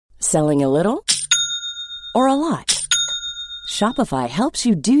Selling a little or a lot? Shopify helps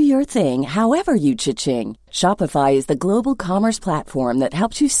you do your thing however you cha-ching. Shopify is the global commerce platform that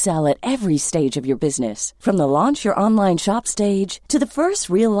helps you sell at every stage of your business. From the launch your online shop stage to the first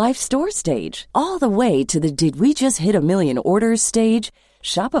real-life store stage, all the way to the did we just hit a million orders stage.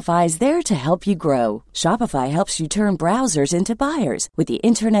 Shopify is there to help you grow. Shopify helps you turn browsers into buyers with the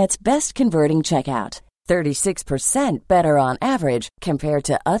internet's best converting checkout. 36% better on average compared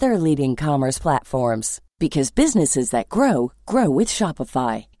to other leading commerce platforms. Because businesses that grow, grow with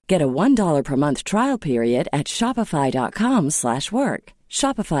Shopify. Get a $1 per month trial period at shopify.com/work.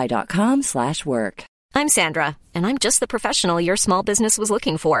 Shopify.com/work. I'm Sandra, and I'm just the professional your small business was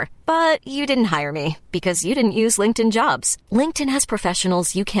looking for. But you didn't hire me because you didn't use LinkedIn Jobs. LinkedIn has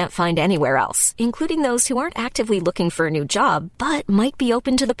professionals you can't find anywhere else, including those who aren't actively looking for a new job, but might be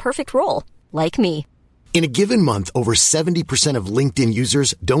open to the perfect role, like me. In a given month, over 70% of LinkedIn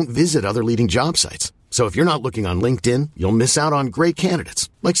users don't visit other leading job sites. So if you're not looking on LinkedIn, you'll miss out on great candidates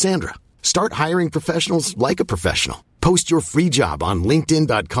like Sandra. Start hiring professionals like a professional. Post your free job on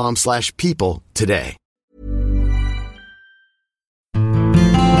linkedin.com/people today.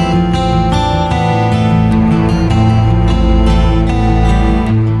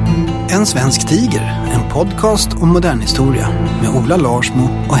 En svensk tiger, en podcast om modern historia med Ola Larsmo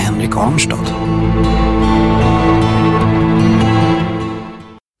och Henrik Arnstad.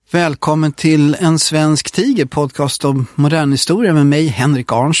 Välkommen till En svensk tiger, podcast om modern historia med mig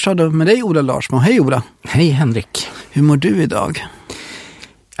Henrik Arnstad och med dig Ola Larsmo. Hej Ola. Hej Henrik. Hur mår du idag?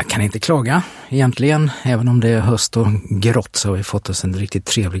 Jag kan inte klaga egentligen, även om det är höst och grått så har vi fått oss en riktigt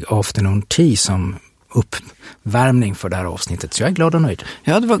trevlig afternoon tea som uppvärmning för det här avsnittet. Så jag är glad och nöjd.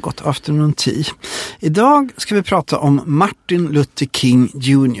 Ja, det var gott afternoon tea. Idag ska vi prata om Martin Luther King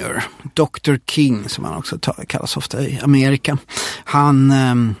Jr. Dr. King som han också kallas ofta i Amerika.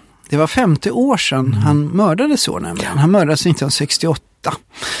 Det var 50 år sedan han mördades så nämligen. Han mördades 1968.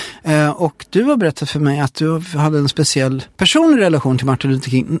 Och du har berättat för mig att du hade en speciell personlig relation till Martin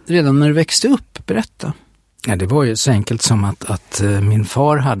Luther King redan när du växte upp. Berätta. Ja, det var ju så enkelt som att min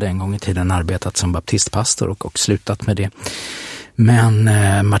far hade en gång i tiden arbetat som baptistpastor och slutat med det. Men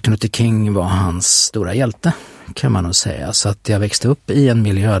Martin Luther King var hans stora hjälte kan man nog säga. Så att jag växte upp i en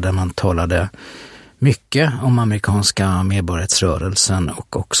miljö där man talade mycket om amerikanska medborgarrättsrörelsen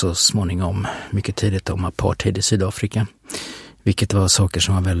och också småningom mycket tidigt om apartheid i Sydafrika. Vilket var saker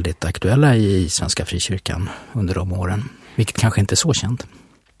som var väldigt aktuella i Svenska frikyrkan under de åren. Vilket kanske inte är så känt.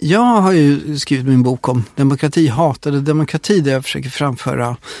 Jag har ju skrivit min bok om demokrati, hatade demokrati, där jag försöker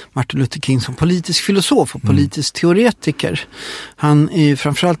framföra Martin Luther King som politisk filosof och politisk teoretiker. Han är ju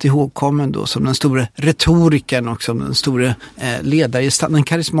framförallt ihågkommen då som den stora retorikern och som den stora den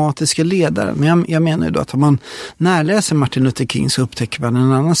karismatiska ledaren. Men jag menar ju då att om man närläser Martin Luther King så upptäcker man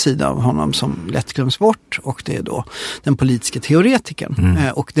en annan sida av honom som lätt glöms bort, och det är då den politiska teoretikern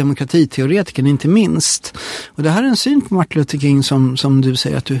och demokratiteoretikern inte minst. Och det här är en syn på Martin Luther King som du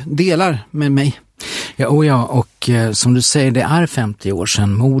säger att du delar med mig. Ja, och som du säger, det är 50 år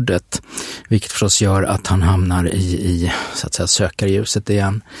sedan mordet, vilket förstås gör att han hamnar i så att säga sökarljuset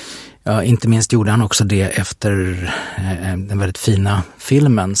igen. Ja, inte minst gjorde han också det efter den väldigt fina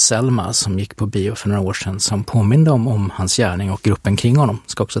filmen Selma som gick på bio för några år sedan, som påminde om hans gärning och gruppen kring honom,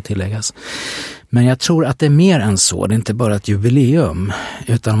 ska också tilläggas. Men jag tror att det är mer än så, det är inte bara ett jubileum,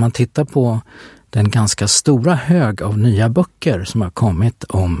 utan om man tittar på den ganska stora hög av nya böcker som har kommit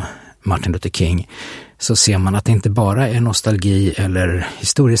om Martin Luther King, så ser man att det inte bara är nostalgi eller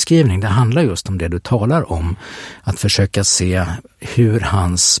historieskrivning. Det handlar just om det du talar om. Att försöka se hur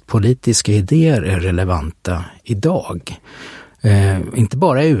hans politiska idéer är relevanta idag. Inte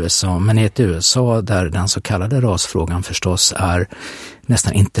bara i USA, men i ett USA där den så kallade rasfrågan förstås är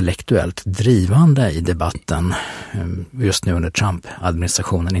nästan intellektuellt drivande i debatten, just nu under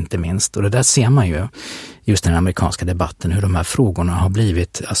Trump-administrationen inte minst. Och det där ser man ju just i den amerikanska debatten, hur de här frågorna har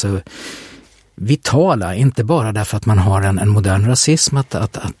blivit vitala, inte bara därför att man har en modern rasism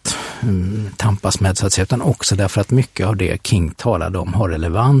att tampas med så att säga, utan också därför att mycket av det King talade om har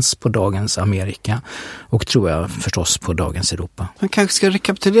relevans på dagens Amerika och tror jag förstås på dagens Europa. Man kanske ska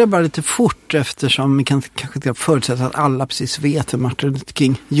rekapitulera bara lite fort, eftersom vi kanske inte förutsätta att alla precis vet hur Martin Luther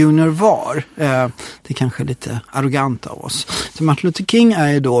King Jr. var. Det är kanske lite arrogant av oss. Så Martin Luther King är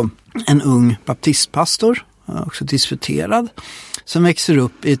ju då en ung baptistpastor, också disputerad, som växer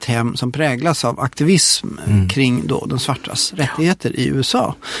upp i ett hem som präglas av aktivism kring då de svartas rättigheter i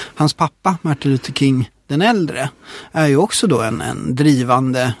USA. Hans pappa, Martin Luther King den äldre, är ju också då en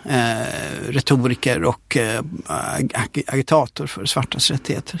drivande retoriker och agitator för svartas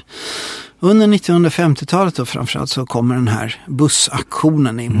rättigheter. Under 1950-talet då framförallt så kommer den här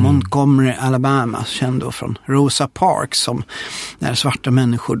bussaktionen i Montgomery, Alabama, känd då från Rosa Parks, som när svarta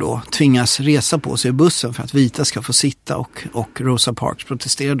människor då tvingas resa på sig i bussen för att vita ska få sitta, och Rosa Parks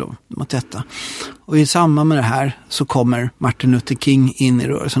protesterar då mot detta. Och i samband med det här så kommer Martin Luther King in i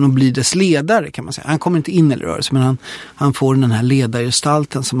rörelsen och blir dess ledare, kan man säga. Han kommer inte in i rörelsen, men han får den här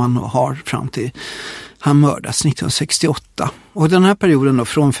ledargestalten som han har fram till han mördas 1968. Och den här perioden då,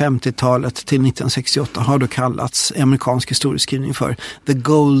 från 50-talet till 1968, har då kallats i amerikansk historieskrivning för The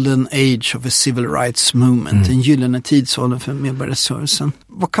Golden Age of a Civil Rights Movement, en gyllene tidsålder för medborgarrättsrörelsen.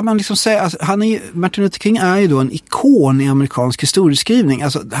 Vad kan man liksom säga? Alltså, Martin Luther King är ju då en ikon i amerikansk historieskrivning.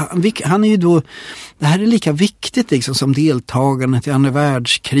 Alltså, han är ju då, det här är lika viktigt liksom som deltagandet i andra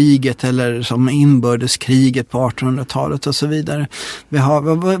världskriget eller som inbördeskriget på 1800-talet och så vidare. Vi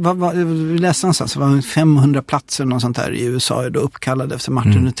har, vi läste någonstans, det var 500 platser och sånt där i USA är då uppkallade efter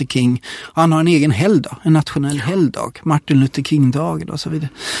Martin Luther King. Och han har en egen helgdag, en nationell helgdag, Martin Luther King-dag och så vidare.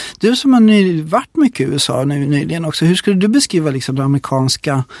 Du som har varit mycket i USA nyligen också, hur skulle du beskriva liksom det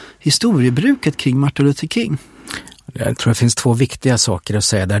amerikanska historiebruket kring Martin Luther King? Jag tror det finns två viktiga saker att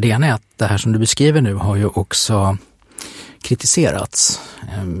säga där. Det ena är att det här som du beskriver nu har ju också kritiserats.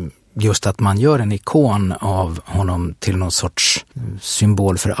 Just att man gör en ikon av honom till någon sorts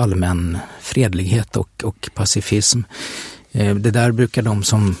symbol för allmän fredlighet och pacifism. Det där brukar de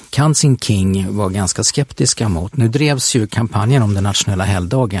som kan sin King vara ganska skeptiska mot. Nu drevs ju kampanjen om den nationella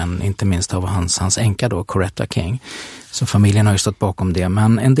helgdagen, inte minst av hans änka då, Coretta King. Så familjen har ju stått bakom det.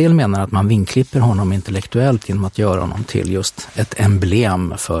 Men en del menar att man vinklipper honom intellektuellt genom att göra honom till just ett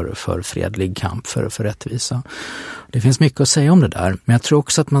emblem för fredlig kamp, för rättvisa. Det finns mycket att säga om det där. Men jag tror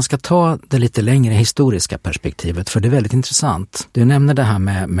också att man ska ta det lite längre historiska perspektivet, för det är väldigt intressant. Du nämnde det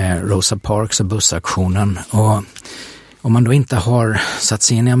här med Rosa Parks och bussaktionen, och om man då inte har satt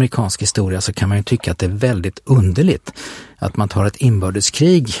sig in i amerikansk historia så kan man ju tycka att det är väldigt underligt att man tar ett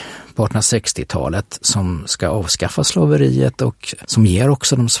inbördeskrig på 1860-talet som ska avskaffa slaveriet och som ger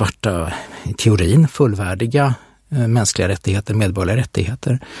också de svarta i teorin fullvärdiga mänskliga rättigheter, medborgerliga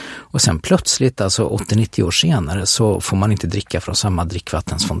rättigheter. Och sen plötsligt, alltså 80-90 år senare, så får man inte dricka från samma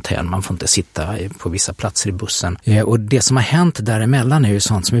drickvattensfontän. Man får inte sitta på vissa platser i bussen. Och det som har hänt däremellan är ju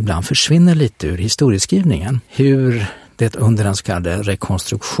sånt som ibland försvinner lite ur historieskrivningen. Hur det under den så kallade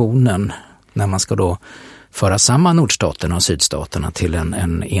rekonstruktionen, när man ska då föra samman nordstaterna och sydstaterna till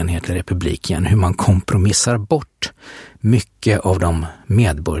en enhetlig republik igen, hur man kompromissar bort mycket av de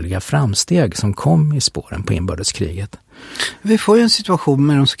medborgerliga framsteg som kom i spåren på inbördeskriget. Vi får ju en situation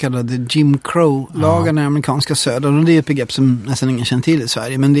med de så kallade Jim Crow-lagarna i amerikanska södern, och det är ett begrepp som nästan ingen känner till i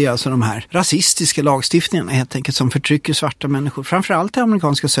Sverige, men det är alltså de här rasistiska lagstiftningarna helt enkelt som förtrycker svarta människor, framförallt i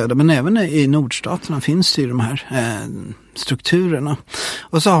amerikanska södern, men även i nordstaterna finns det ju de här strukturerna.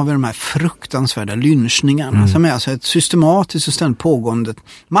 Och så har vi de här fruktansvärda lynchningarna som är alltså ett systematiskt och ständigt pågående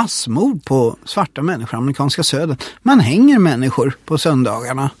massmord på svarta människor i amerikanska södern. Man hänger människor på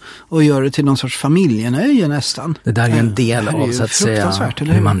söndagarna och gör det till någon sorts familjenöje nästan. Det där är en del av så att säga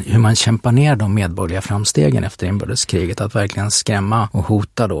hur man kämpar ner de medborgerliga framstegen efter inbördeskriget, att verkligen skrämma och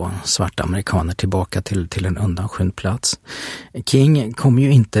hota då svarta amerikaner tillbaka till en undanskymd plats. King kom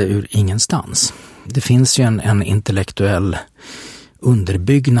ju inte ur ingenstans. Det finns ju en intellektuell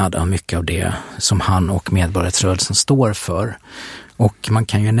underbyggnad av mycket av det som han och medborgarrättsrörelsen står för. Och man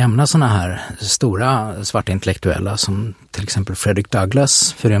kan ju nämna såna här stora svarta intellektuella som till exempel Frederick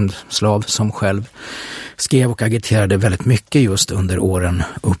Douglass, förrymd slav, som själv skrev och agiterade väldigt mycket just under åren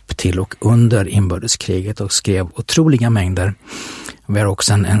upp till och under inbördeskriget och skrev otroliga mängder. Vi har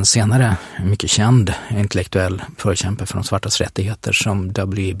också en senare mycket känd intellektuell förkämpe för de svartas rättigheter som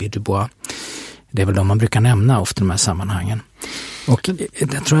W.E.B. Du Bois. Det är väl de man brukar nämna ofta i de här sammanhangen. Och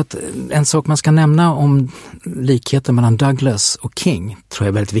jag tror att en sak man ska nämna om likheten mellan Douglass och King tror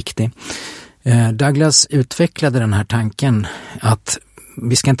jag är väldigt viktig. Douglass utvecklade den här tanken att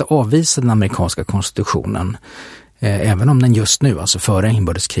vi ska inte avvisa den amerikanska konstitutionen även om den just nu, alltså före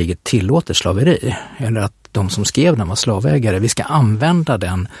inbördeskriget, tillåter slaveri, eller att de som skrev den var slavägare. Vi ska använda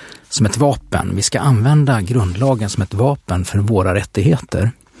den som ett vapen. Vi ska använda grundlagen som ett vapen för våra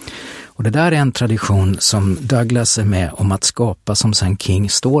rättigheter. Och det där är en tradition som Douglass är med om att skapa, som sen King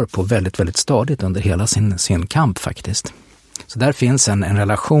står på väldigt, väldigt stadigt under hela sin kamp faktiskt. Så där finns en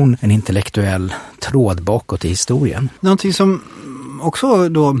relation, en intellektuell tråd bakåt i historien. Någonting som också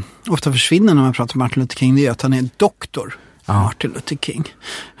då ofta försvinner när man pratar om Martin Luther King, det är att han är doktor. Martin Luther King.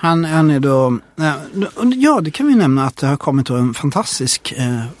 Han är då, ja, det kan vi nämna att det har kommit då en fantastisk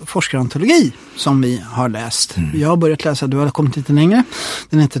forskarantologi som vi har läst. Jag har börjat läsa, du har kommit lite längre.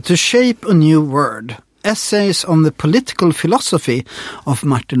 Den heter To Shape a New World. Essays on the Political Philosophy of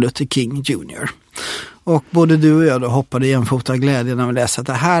Martin Luther King Jr. Och både du och jag då hoppade jämfota glädje när vi läste att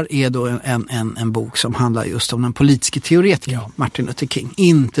det här är då en bok som handlar just om den politiska teoretiken Martin Luther King.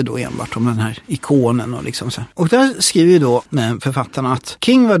 Inte då enbart om den här ikonen och liksom så. Och där skriver ju då författarna att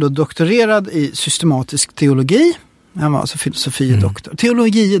King var då doktorerad i systematisk teologi. Han var alltså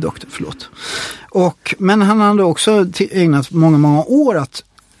teologiedoktor, förlåt. Men han hade också ägnat många år att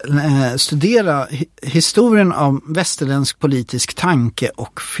studera historien av västerländsk politisk tanke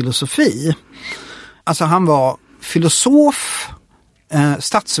och filosofi. Alltså han var filosof,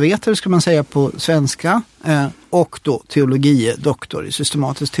 statsvetare ska man säga på svenska, och då doktor i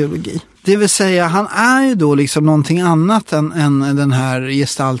systematisk teologi. Det vill säga han är ju då liksom någonting annat än den här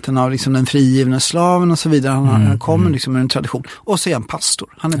gestalten av liksom den frigivna slaven och så vidare. Han kommer liksom med en tradition. Och så är han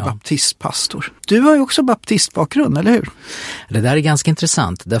pastor. Han är baptistpastor. Du har ju också baptistbakgrund, eller hur? Det där är ganska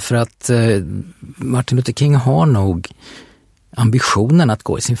intressant därför att Martin Luther King har nog ambitionen att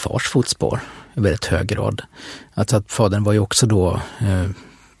gå i sin fars fotspår i väldigt hög grad. Att fadern var ju också då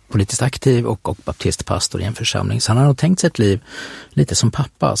politiskt aktiv och baptistpastor i en församling. Så han har nog tänkt sig ett liv lite som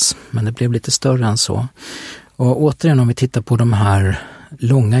pappas, men det blev lite större än så. Och återigen, om vi tittar på de här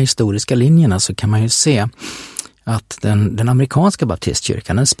långa historiska linjerna så kan man ju se att den amerikanska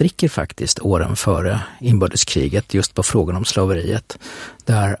baptistkyrkan den spricker faktiskt åren före inbördeskriget just på frågan om slaveriet.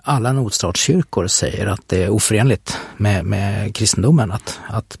 Där alla nordstatskyrkor säger att det är oförenligt med kristendomen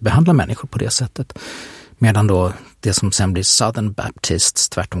att behandla människor på det sättet. Medan då det som sen blir Southern Baptists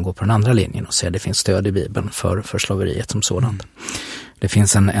tvärtom går på den andra linjen och säger att det finns stöd i Bibeln för slaveriet som sådant. Det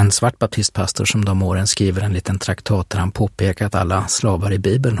finns en svart baptistpastor som de åren skriver en liten traktat där han påpekar att alla slavar i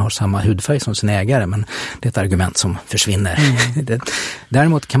Bibeln har samma hudfärg som sin ägare, men det är ett argument som försvinner.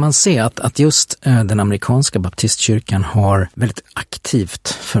 Däremot kan man se att just den amerikanska baptistkyrkan har väldigt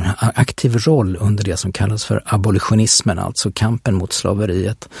aktiv roll under det som kallas för abolitionismen, alltså kampen mot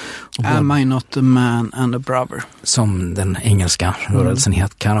slaveriet. Am I not a man and a brother? Som den engelska rörelsen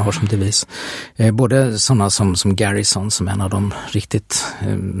har som devis. Både sådana som Garrison som en av de riktigt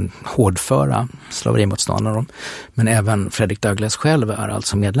hårdföra slaverimotståndare, men även Frederick Douglass själv är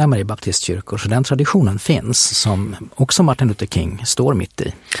alltså medlemmar i baptistkyrkor, så den traditionen finns som också Martin Luther King står mitt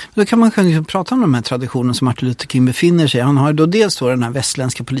i. Då kan man kanske prata om de här traditionerna som Martin Luther King befinner sig i. Han har då dels då den här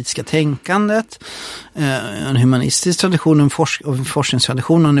västländska politiska tänkandet, en humanistisk tradition, en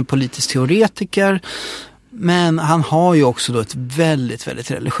forskningstradition, han är politisk teoretiker. Men han har ju också då ett väldigt,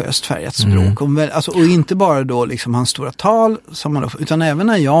 väldigt religiöst färgat språk. Och inte bara då liksom hans stora tal, utan även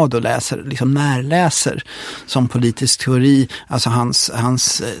när jag då närläser som politisk teori, alltså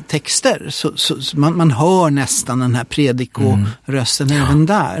hans texter. Så man hör nästan den här predikorösten även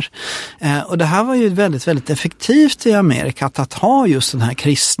där. Och det här var ju väldigt, väldigt effektivt i Amerika att ha just den här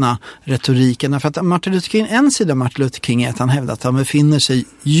kristna retoriken. För att en sida av Martin Luther King är att han hävdar att han befinner sig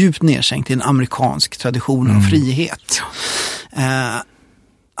djupt nedsänkt i en amerikansk tradition och frihet.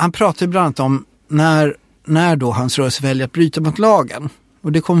 Han pratar ju bland annat om när då hans rörelse väljer att bryta mot lagen.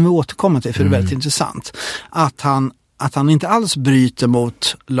 Och det kommer vi återkomma till för det är väldigt intressant. Att han inte alls bryter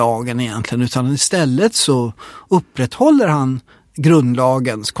mot lagen egentligen, utan istället så upprätthåller han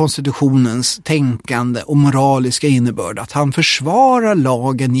grundlagens, konstitutionens tänkande och moraliska innebörd. Att han försvarar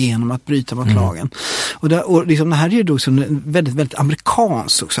lagen genom att bryta mot lagen. Och det här är ju då väldigt, väldigt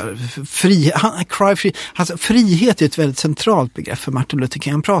amerikanskt också. Frihet är ett väldigt centralt begrepp för Martin Luther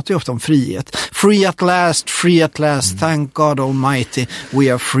King. Han pratar ju ofta om frihet. Free at last, thank God Almighty,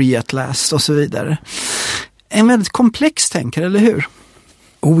 we are free at last och så vidare. En väldigt komplex tänkare, eller hur?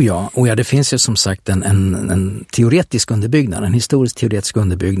 Oh ja, det finns ju som sagt en teoretisk underbyggnad, en historisk teoretisk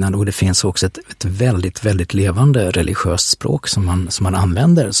underbyggnad, och det finns också ett väldigt, väldigt levande religiöst språk som man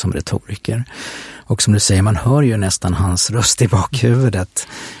använder som retoriker. Och som du säger, man hör ju nästan hans röst i bakhuvudet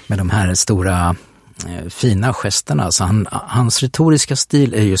med de här stora fina gesterna. Alltså hans retoriska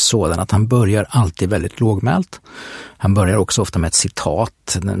stil är ju sådan att han börjar alltid väldigt lågmält. Han börjar också ofta med ett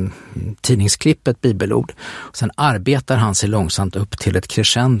citat, tidningsklipp, ett bibelord. Och sen arbetar han sig långsamt upp till ett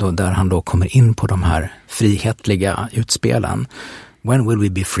crescendo där han då kommer in på de här frihetliga utspelen. When will we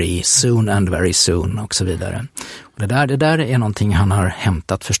be free? Soon and very soon och så vidare. Och det där är någonting han har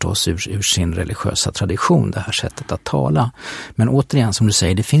hämtat förstås ur sin religiösa tradition, det här sättet att tala. Men återigen, som du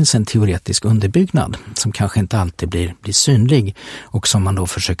säger, det finns en teoretisk underbyggnad som kanske inte alltid blir synlig och som man då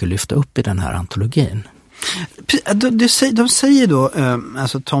försöker lyfta upp i den här antologin. De säger då,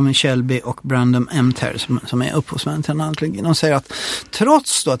 alltså Tommy Shelby och Brandon M. Terry som är upphovsmän till den antologin, de säger att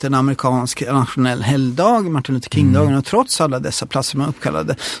trots då att det är en amerikansk nationell helgdag, Martin Luther King-dagen, och trots alla dessa platser man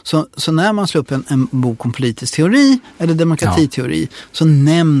uppkallade, så när man slår upp en bok om politisk teori eller demokratiteori, så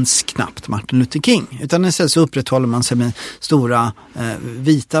nämns knappt Martin Luther King, utan istället så upprätthåller man sig med stora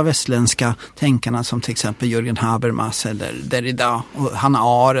vita västländska tänkarna som till exempel Jürgen Habermas eller Derrida och Hannah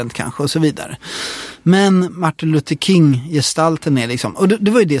Arendt kanske och så vidare. Men Martin Luther King-gestalten är liksom, och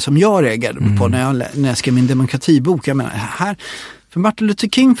det var ju det som jag reagerade på när jag skrev min demokratibok. Jag menar, här, för Martin Luther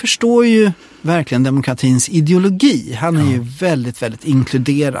King förstår ju verkligen demokratins ideologi. Han är ju väldigt, väldigt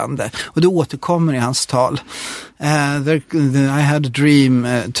inkluderande. Och det återkommer i hans tal. I had a dream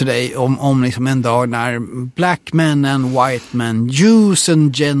today om liksom en dag när black men and white men, Jews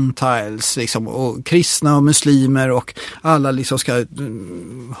and Gentiles liksom, och kristna och muslimer och alla liksom ska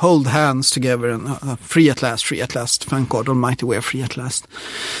hold hands together and free at last, thank God Almighty we are free at last.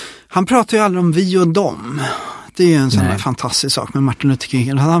 Han pratar ju aldrig om vi och dem. Det är ju en sån här fantastisk sak med Martin Luther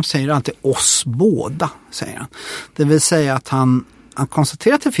King. Han säger alltid oss båda, säger han. Det vill säga att han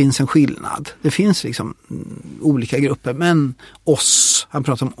konstaterar att det finns en skillnad. Det finns liksom olika grupper, men oss, han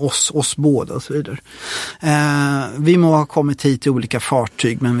pratar om oss båda och så vidare. Vi må ha kommit hit i olika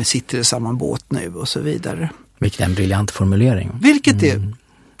fartyg, men vi sitter i samma båt nu och så vidare. Vilket är en briljant formulering. Vilket är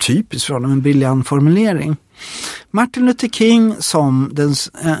typiskt för honom, en briljant formulering. Martin Luther King som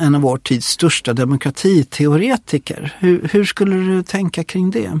en av vår tids största demokratiteoretiker. Hur skulle du tänka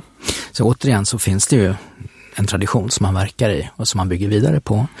kring det? Så återigen så finns det ju en tradition som man verkar i och som man bygger vidare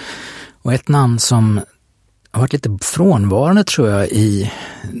på. Och ett namn som har varit lite frånvarande tror jag i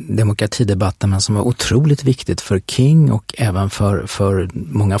demokratidebatten, men som var otroligt viktigt för King och även för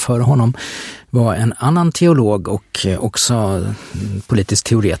många före honom, var en annan teolog och också politisk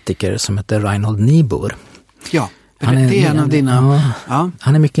teoretiker som heter Reinhold Niebuhr. Ja, han är en av dina... Ja.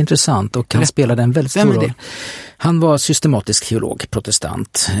 Han är mycket intressant och han spelade en väldigt stor roll. Han var systematisk teolog,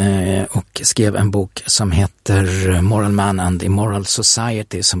 protestant, och skrev en bok som heter Moral Man and Immoral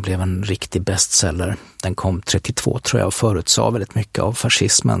Society som blev en riktig bestseller. Den kom 32 tror jag och förutsade väldigt mycket av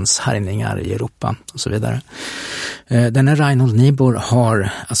fascismens härjningar i Europa och så vidare. Denna Reinhold Niebuhr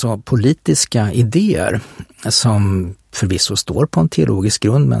har alltså politiska idéer som förvisso står på en teologisk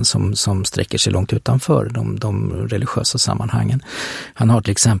grund men som sträcker sig långt utanför de religiösa sammanhangen. Han har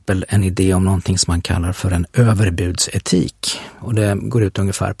till exempel en idé om någonting som man kallar för en överbudsetik. Och det går ut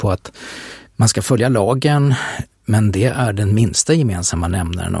ungefär på att man ska följa lagen, men det är den minsta gemensamma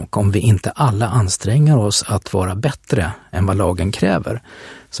nämnaren, och om vi inte alla anstränger oss att vara bättre än vad lagen kräver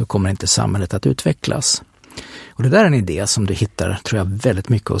så kommer inte samhället att utvecklas. Och det där är en idé som du hittar, tror jag, väldigt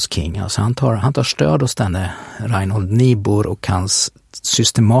mycket hos King. Alltså han tar stöd hos denne Reinhold Niebuhr och hans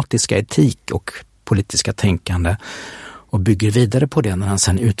systematiska etik och politiska tänkande och bygger vidare på det när han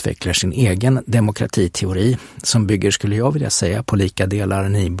sedan utvecklar sin egen demokratiteori som bygger, skulle jag vilja säga, på lika delar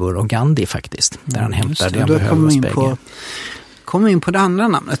Niebuhr och Gandhi faktiskt. Där han hämtar det han behöver hos bägge. Kommer in på det andra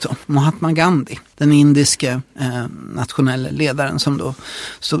namnet då, Mahatma Gandhi, den indiske nationella ledaren som då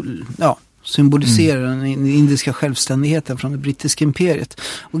symboliserar den indiska självständigheten från det brittiska imperiet.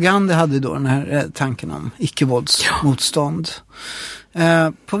 Och Gandhi hade då den här tanken om icke-våldsmotstånd.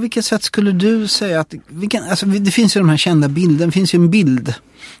 På vilket sätt skulle du säga att det finns ju de här kända bilderna, det finns ju en bild.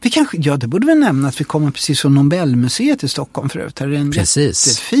 Det borde vi nämna att vi kommer precis från Nobelmuseet i Stockholm förut. Här är en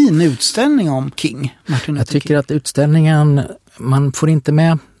jättefin utställning om King. Jag tycker att utställningen, man får inte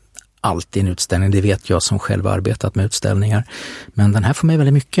med allt i en utställning, det vet jag som själv har arbetat med utställningar. Men den här får mig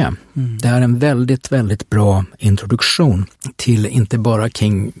väldigt mycket. Det är en väldigt, väldigt bra introduktion till inte bara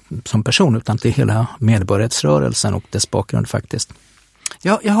King som person utan till hela medborgarrättsrörelsen och dess bakgrund faktiskt.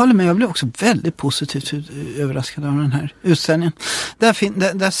 Ja, jag håller med. Jag blev också väldigt positivt överraskad av den här utställningen.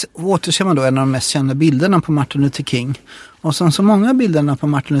 Där återser man då en av de mest kända bilderna på Martin Luther King. Och som så många bilderna på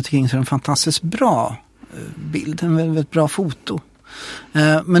Martin Luther King så är det en fantastiskt bra bild, en väldigt bra foto.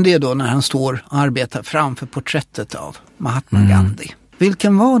 Men det är då när han står och arbetar framför porträttet av Mahatma Gandhi.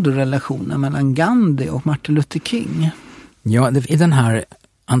 Vilken var då relationen mellan Gandhi och Martin Luther King? Ja, i den här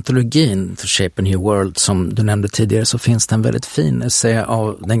antologin To Shape a New World som du nämnde tidigare så finns det en väldigt fin essä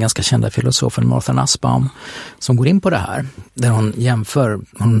av den ganska kända filosofen Martha Nussbaum som går in på det här. Där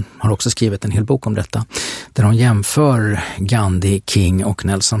hon har också skrivit en hel bok om detta, där hon jämför Gandhi, King och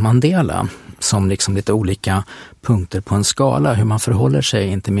Nelson Mandela som liksom lite olika punkter på en skala, hur man förhåller sig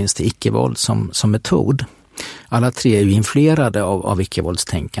inte minst till icke-våld som metod. Alla tre är ju influerade av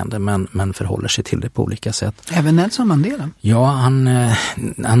icke-våldstänkande men förhåller sig till det på olika sätt. Även Nelson Mandela? Ja,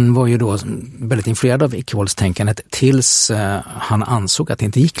 han var ju då väldigt influerad av icke-våldstänkandet tills han ansåg att det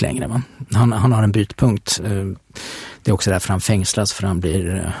inte gick längre. Va? Han har en bytpunkt. Det är också därför han fängslas, för han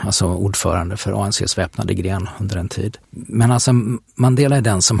blir ordförande för ANC:s väpnade gren under en tid. Men alltså Mandela är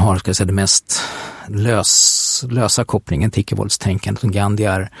den som har, ska jag säga, det mest lösa kopplingen till icke-våldstänkandet. Gandhi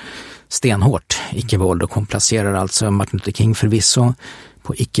är stenhårt icke-våld och komplacerar alltså Martin Luther King förvisso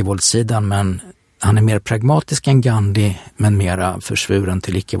på icke-våldssidan, men han är mer pragmatisk än Gandhi, men mera försvuren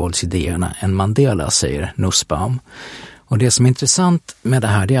till icke-våldsidéerna än Mandela, säger Nussbaum. Och det som är intressant med det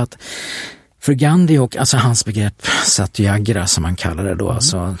här är att för Gandhi och hans begrepp satyagraha som man kallar det då,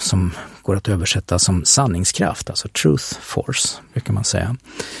 som går att översätta som sanningskraft, alltså truth force brukar man säga,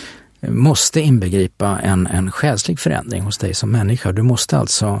 måste inbegripa en själslig förändring hos dig som människa. Du måste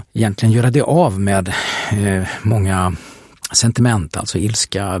alltså egentligen göra dig av med många sentiment, alltså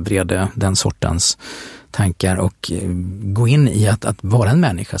ilska, vrede, den sortens tankar, och gå in i att vara en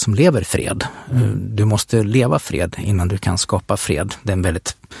människa som lever fred. Du måste leva fred innan du kan skapa fred. Det är en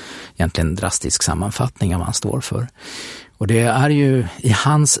väldigt egentligen drastisk sammanfattning av vad han står för. Och det är ju i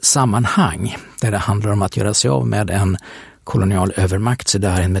hans sammanhang där det handlar om att göra sig av med en kolonial övermakt, så det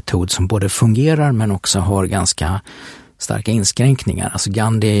är en metod som både fungerar men också har ganska starka inskränkningar. Alltså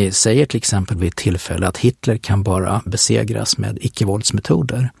Gandhi säger till exempel vid ett tillfälle att Hitler kan bara besegras med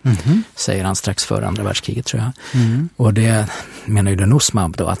icke-våldsmetoder. Säger han strax före andra världskriget, tror jag. Och det menar ju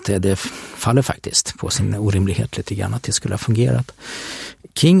Nussbaum då, att det faller faktiskt på sin orimlighet lite grann att det skulle ha fungerat.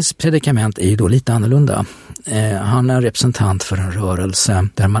 Kings predikament är ju då lite annorlunda. Han är representant för en rörelse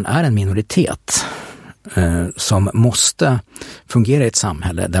där man är en minoritet som måste fungera i ett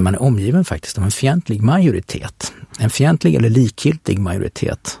samhälle där man är omgiven faktiskt av en fientlig majoritet. En fientlig eller likgiltig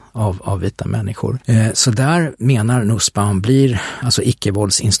majoritet av vita människor. Så där menar Nussbaum blir alltså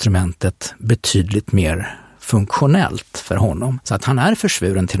icke-våldsinstrumentet betydligt mer funktionellt för honom. Så att han är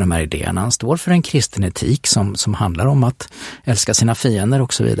försvuren till de här idéerna. Han står för en kristen etik som handlar om att älska sina fiender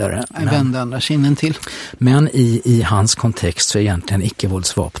och så vidare. Vända andra kinden till. Men i hans kontext så är egentligen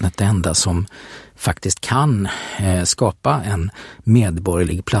icke-våldsvapnet det enda som faktiskt kan skapa en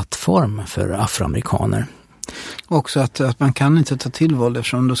medborgerlig plattform för afroamerikaner. Också att man kan inte ta till våld,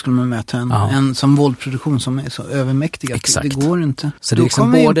 eftersom då skulle man möta en som våldproduktion som är så övermäktig att det går inte. Så det är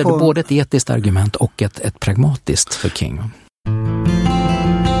liksom både ett etiskt argument och ett pragmatiskt för King.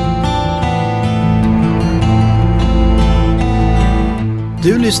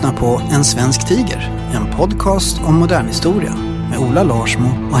 Du lyssnar på En svensk tiger, en podcast om modern historia med Ola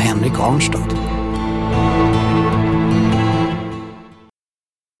Larsmo och Henrik Arnstad.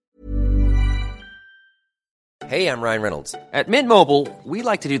 Hey, I'm Ryan Reynolds. At Mint Mobile, we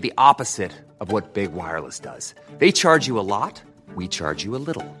like to do the opposite of what Big Wireless does. They charge you a lot, we charge you a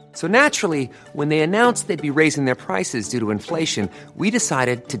little. So naturally, when they announced they'd be raising their prices due to inflation, we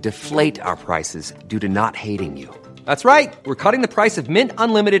decided to deflate our prices due to not hating you. That's right. We're cutting the price of Mint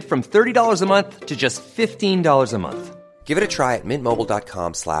Unlimited from $30 a month to just $15 a month. Give it a try at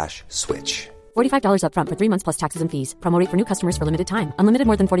mintmobile.com/switch. $45 up front for 3 months plus taxes and fees. Promo rate for new customers for limited time. Unlimited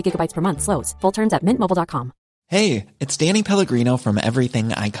more than 40 gigabytes per month slows. Full terms at mintmobile.com. Hey, it's Danny Pellegrino from Everything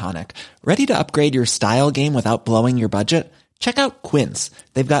Iconic. Ready to upgrade your style game without blowing your budget? Check out Quince.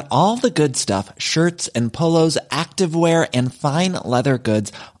 They've got all the good stuff, shirts and polos, activewear and fine leather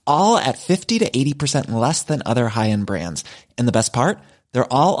goods, all at 50 to 80% less than other high-end brands. And the best part?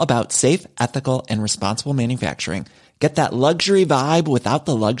 They're all about safe, ethical, and responsible manufacturing. Get that luxury vibe without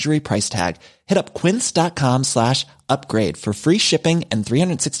the luxury price tag. Hit up quince.com/upgrade for free shipping and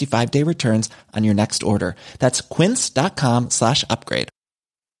 365-day returns on your next order. That's quince.com/upgrade.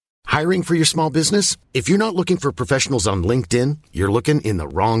 Hiring for your small business? If you're not looking for professionals on LinkedIn, you're looking in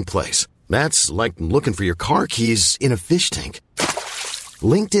the wrong place. That's like looking for your car keys in a fish tank.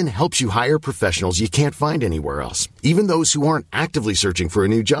 LinkedIn helps you hire professionals you can't find anywhere else, even those who aren't actively searching for a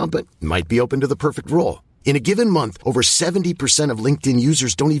new job but might be open to the perfect role. In a given month, over 70% of LinkedIn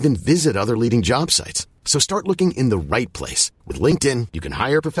users don't even visit other leading job sites. So start looking in the right place. With LinkedIn, you can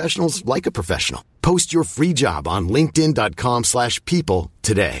hire professionals like a professional. Post your free job on linkedin.com/people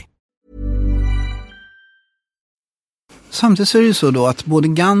today. Samtidigt så är det ju så då att både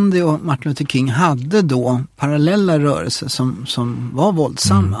Gandhi och Martin Luther King hade då parallella rörelser som var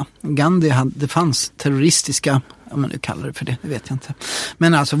våldsamma. Gandhi det fanns terroristiska man nu kallar det för det vet jag inte.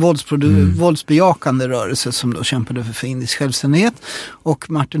 Men alltså våldsbejakande rörelse som då kämpade för indisk självständighet. Och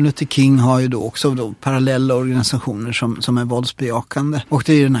Martin Luther King har ju då också då parallella organisationer som är våldsbejakande. Och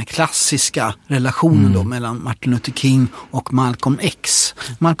det är ju den här klassiska relationen då mellan Martin Luther King och Malcolm X.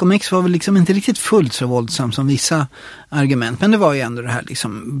 Malcolm X var väl liksom inte riktigt fullt så våldsam som vissa argument, men det var ju ändå det här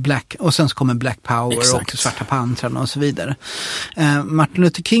liksom och sen så kommer Black Power och Svarta pantrarna och så vidare. Martin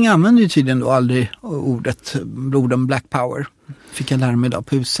Luther King använde ju tydligen då aldrig orden Black Power. Fick jag lära mig idag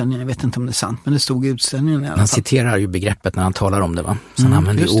på utställningen, jag vet inte om det är sant, men det stod i utställningen i alla fall. Han citerar ju begreppet när han talar om det, va? Så han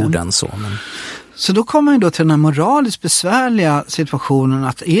använder ju orden så. Men... Så då kommer man ju då till den här moraliskt besvärliga situationen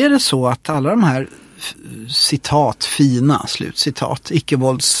att är det så att alla de här citat, fina, slutcitat,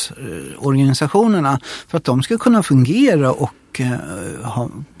 icke-våldsorganisationerna för att de ska kunna fungera och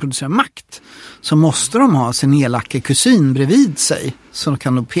producera makt så måste de ha sin elake kusin bredvid sig så de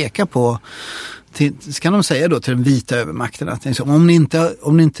kan då peka på kan de säga då till den vita övermakten att liksom, om ni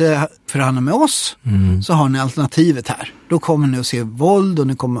inte förhandlar med oss så har ni alternativet här. Då kommer ni att se våld och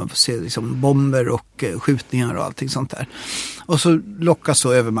ni kommer att se liksom bomber och skjutningar och allting sånt där. Och så lockas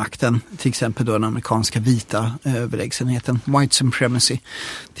så övermakten, till exempel då den amerikanska vita överlägsenheten, white supremacy,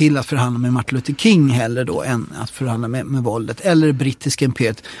 till att förhandla med Martin Luther King hellre då än att förhandla med våldet. Eller det brittiska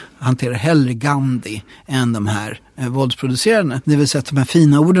imperiet hanterar hellre Gandhi än de här våldsproducerande. Det vill säga att de här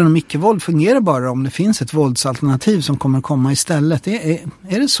fina orden om icke-våld fungerar bara om det finns ett våldsalternativ som kommer att komma istället.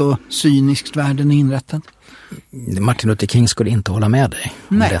 Är det så cyniskt världen är inrättad? Martin Luther King skulle inte hålla med dig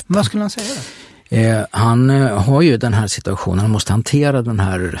om Nej, detta. Vad skulle han säga då? Han har ju den här situationen, han måste hantera den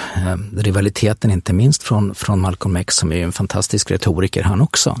här rivaliteten inte minst från Malcolm X som är ju en fantastisk retoriker han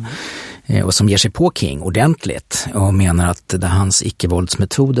också. Och som ger sig på King ordentligt och menar att det hans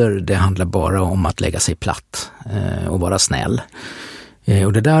icke-våldsmetoder det handlar bara om att lägga sig platt och vara snäll.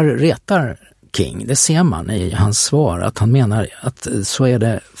 Och det där retar King, det ser man i hans svar att han menar att så är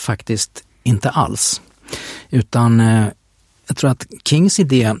det faktiskt inte alls. Utan jag tror att Kings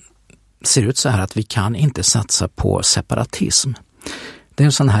idé ser ut så här att vi kan inte satsa på separatism. Det är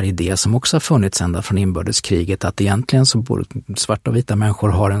en sån här idé som också har funnits ända från inbördeskriget att egentligen så både svarta och vita människor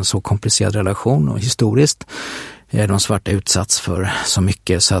har en så komplicerad relation och historiskt är de svarta utsatts för så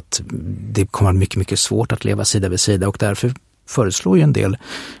mycket så att det kommer mycket, mycket svårt att leva sida vid sida och därför föreslår ju en del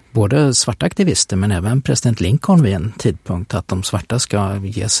både svarta aktivister men även president Lincoln vid en tidpunkt att de svarta ska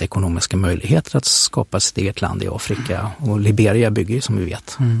ges ekonomiska möjligheter att skapa sitt eget land i Afrika och Liberia bygger ju som vi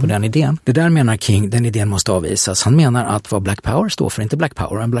vet på den idén. Det där menar King, den idén måste avvisas. Han menar att vad Black Power står för, inte Black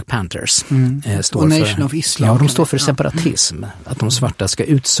Power, men Black Panthers står Nation of Islam. Ja, de står för separatism. Att de svarta ska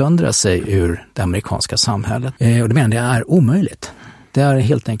utsöndra sig ur det amerikanska samhället. Och det menar jag är omöjligt. Det är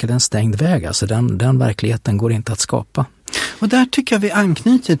helt enkelt en stängd väg. Alltså den verkligheten går inte att skapa. Och där tycker jag vi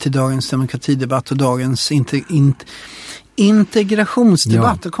anknyter till dagens demokratidebatt och dagens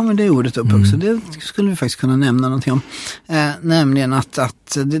integrationsdebatt. Då kommer det ordet upp också. Det skulle vi faktiskt kunna nämna någonting om. Nämligen att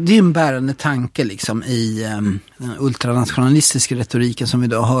det är en bärande tanke liksom i den ultranationalistiska retoriken som vi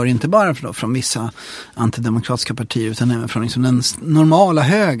idag hör inte bara från vissa antidemokratiska partier utan även från liksom den normala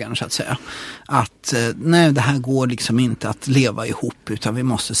högern så att säga. Att nej, det här går liksom inte att leva ihop utan vi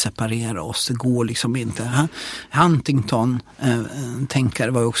måste separera oss. Det går liksom inte. Huntington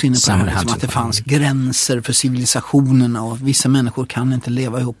tänkare var ju också inne på det här, liksom att det fanns gränser för civilisationerna och vissa människor kan inte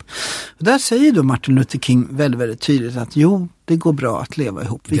leva ihop. Och där säger då Martin Luther King väldigt, väldigt tydligt att jo, det går bra att leva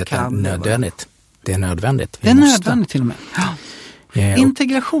ihop. Det är nödvändigt. Det är nödvändigt. Det är nödvändigt till och med. Ja.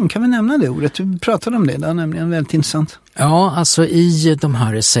 Integration, kan vi nämna det ordet? Du pratade om det, det är nämligen väldigt intressant. Ja, alltså i de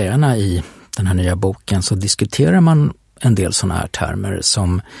här essäerna i den här nya boken så diskuterar man en del sådana här termer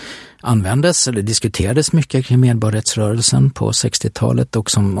som användes eller diskuterades mycket kring medborgarrättsrörelsen på 60-talet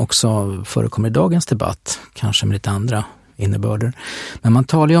och som också förekommer i dagens debatt, kanske med lite andra innebörder. Men man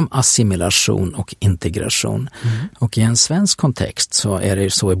talar ju om assimilation och integration. Och i en svensk kontext så är det ju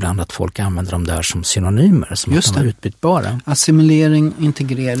så ibland att folk använder dem där som synonymer, som att de är utbytbara. Assimilering,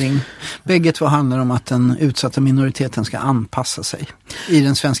 integrering. Bägge två handlar om att den utsatta minoriteten ska anpassa sig i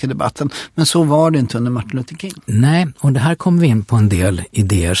den svenska debatten. Men så var det inte under Martin Luther King. Nej, och det här kommer vi in på en del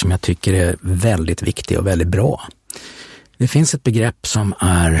idéer som jag tycker är väldigt viktiga och väldigt bra. Det finns ett begrepp som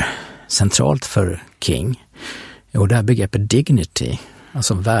är centralt för King. Och det här begreppet dignity,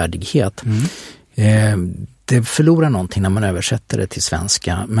 alltså värdighet, det förlorar någonting när man översätter det till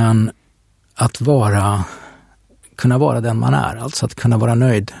svenska. Men att kunna vara den man är, alltså att kunna vara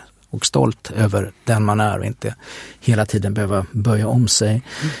nöjd och stolt över den man är och inte hela tiden behöva böja om sig.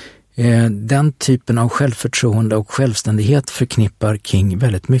 Den typen av självförtroende och självständighet förknippar King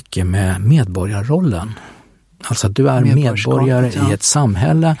väldigt mycket med medborgarrollen. Alltså att du är medborgare i ett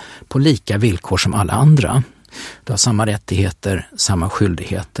samhälle på lika villkor som alla andra. Du har samma rättigheter, samma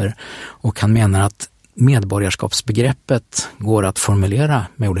skyldigheter, och han menar att medborgarskapsbegreppet går att formulera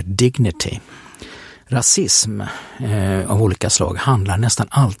med ordet dignity. Rasism av olika slag handlar nästan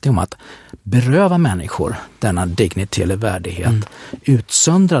alltid om att beröva människor denna dignity eller värdighet,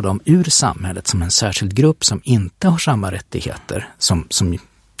 utsöndra dem ur samhället som en särskild grupp som inte har samma rättigheter som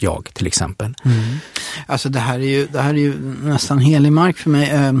jag till exempel. Alltså det här är ju nästan helig mark för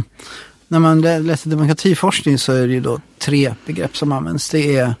mig. När man läser demokratiforskning så är det ju då 3 begrepp som används.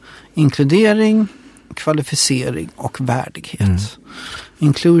 Det är inkludering, kvalificering och värdighet.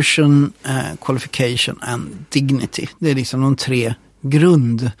 Inclusion, qualification and dignity. Det är liksom de 3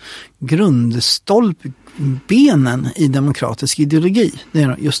 grundstolpbenen i demokratisk ideologi. Det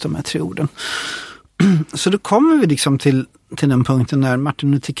är just de här 3 orden. Så då kommer vi liksom till den punkten där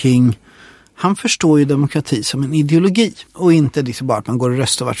Martin Luther King, han förstår ju demokrati som en ideologi och inte liksom bara att man går och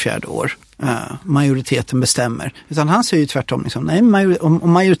röstar vart 4:e år. Majoriteten bestämmer. Utan han säger ju tvärtom liksom, nej,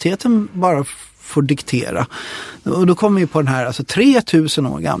 om majoriteten bara får diktera. Och då kommer vi på den här 3000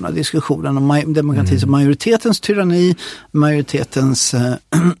 år gamla diskussionen om demokrati som majoritetens tyranni, majoritetens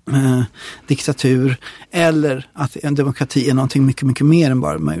diktatur, eller att en demokrati är någonting mycket, mycket mer än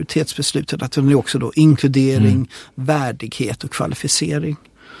bara majoritetsbeslutet. Att det är också då inkludering, värdighet och kvalificering.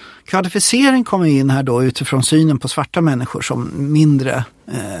 Kvalificering kommer in här då utifrån synen på svarta människor som mindre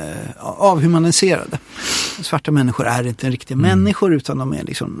avhumaniserade. Svarta människor är inte riktiga människor, utan de är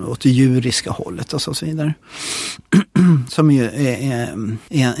liksom åt det djuriska hållet och så vidare. Som ju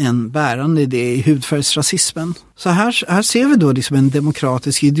är en bärande idé i hudfärgsrasismen. Så här ser vi då liksom en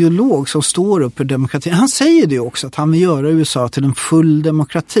demokratisk ideolog som står upp för demokrati. Han säger det också, att han vill göra USA till en full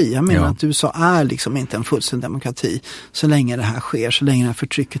demokrati. Han menar att USA är liksom inte en fullständig demokrati så länge det här sker, så länge det här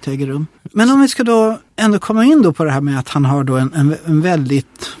förtrycket äger rum. Men om vi ska då ändå komma in då på det här med att han har då en väldigt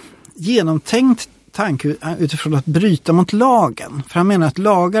genomtänkt tanke utifrån att bryta mot lagen. För han menar att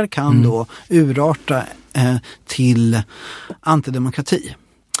lagar kan då urarta till antidemokrati.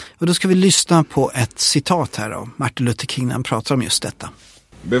 Och då ska vi lyssna på ett citat här av Martin Luther King när han pratar om just detta.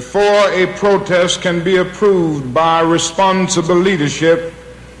 Before a protest can be approved by responsible leadership,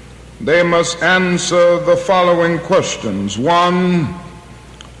 they must answer the following questions. 1.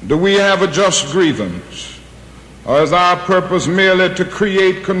 Do we have a just grievance? Or is our purpose merely to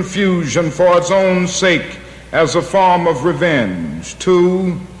create confusion for its own sake as a form of revenge?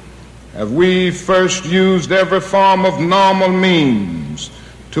 2. Have we first used every form of normal means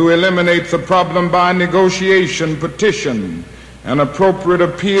to eliminate the problem by negotiation, petition, and appropriate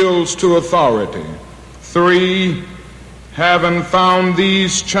appeals to authority? 3. Having found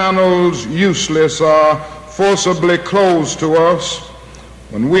these channels useless or forcibly closed to us,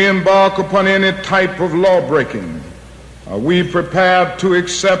 when we embark upon any type of lawbreaking, are we prepared to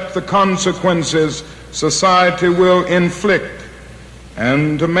accept the consequences society will inflict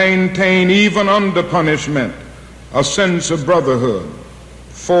and to maintain, even under punishment, a sense of brotherhood?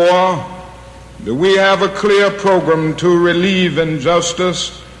 4. Do we have a clear program to relieve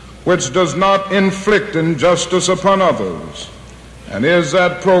injustice which does not inflict injustice upon others? And is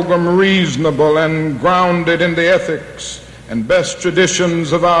that program reasonable and grounded in the ethics and best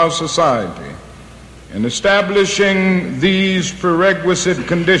traditions of our society? In establishing these prerequisite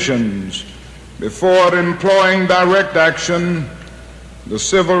conditions before employing direct action, the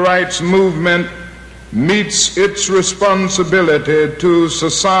civil rights movement meets its responsibility to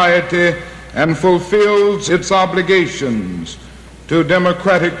society and fulfills its obligations to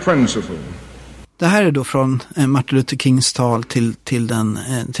democratic principle. Det här är då från Martin Luther Kings tal till den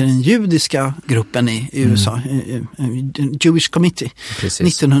judiska gruppen i USA, Jewish Committee, precis.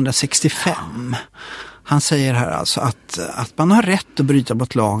 1965. Han säger här alltså att man har rätt att bryta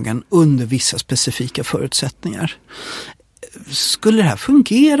mot lagen under vissa specifika förutsättningar. Skulle det här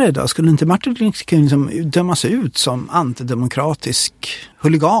fungera idag? Skulle inte Martin Luther King liksom dömas ut som antidemokratisk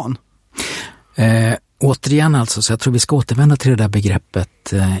huligan? Återigen alltså, så jag tror vi ska återvända till det där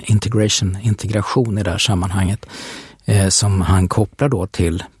begreppet integration i det här sammanhanget, som han kopplar då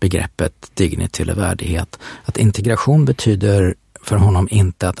till begreppet dignity eller värdighet. Att integration betyder för honom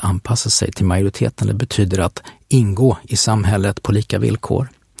inte att anpassa sig till majoriteten, det betyder att ingå i samhället på lika villkor.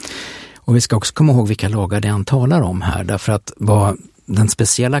 Och vi ska också komma ihåg vilka lagar det han talar om här, därför att den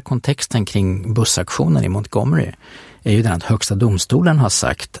speciella kontexten kring bussaktionen i Montgomery är ju den att högsta domstolen har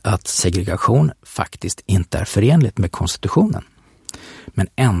sagt att segregation faktiskt inte är förenligt med konstitutionen. Men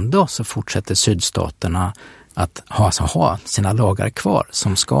ändå så fortsätter sydstaterna att ha sina lagar kvar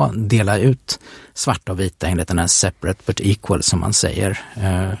som ska dela ut svarta och vita enligt den här separate but equal som man säger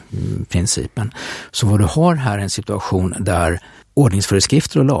principen. Så vad du har här är en situation där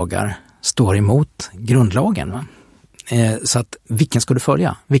ordningsföreskrifter och lagar står emot grundlagen. Va? Så att vilken ska du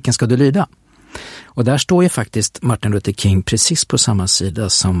följa? Vilken ska du lyda? Och där står ju faktiskt Martin Luther King precis på samma sida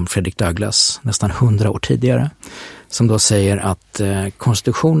som Frederick Douglass nästan 100 år tidigare. Som då säger att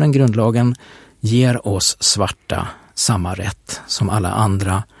konstitutionen, grundlagen, ger oss svarta samma rätt som alla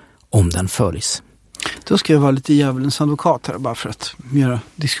andra om den följs. Då ska jag vara lite djävulens advokat här bara för att göra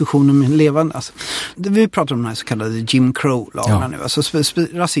diskussionen med levande. Alltså, vi pratar om de här så kallade Jim Crow-lagarna nu. Alltså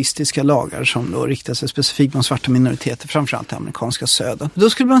rasistiska lagar som då riktar sig specifikt mot svarta minoriteter, framförallt i amerikanska södern. Då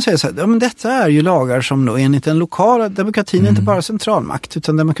skulle man säga så här, ja men detta är ju lagar som då enligt den lokala demokratin är inte bara centralmakt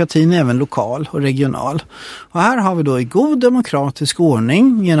utan demokratin är även lokal och regional. Och här har vi då i god demokratisk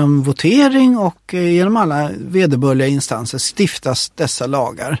ordning genom votering och genom alla vederbörliga instanser stiftas dessa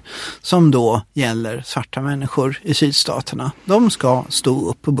lagar som då gäller svarta människor i sydstaterna. De ska stå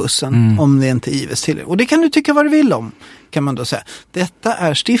upp på bussen om det inte gives till. Och det kan du tycka vad du vill om, kan man då säga. Detta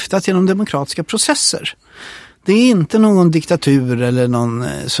är stiftat genom demokratiska processer. Det är inte någon diktatur eller någon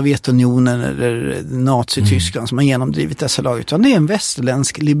Sovjetunionen eller Nazi-Tyskland som har genomdrivit dessa lagar, utan det är en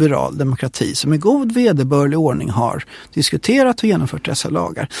västerländsk liberal demokrati som i god vederbörlig ordning har diskuterat och genomfört dessa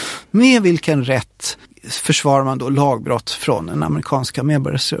lagar. Med vilken rätt försvarar man då lagbrott från den amerikanska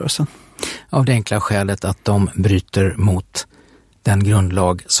medborgarrörelsen? Av det enkla skälet att de bryter mot den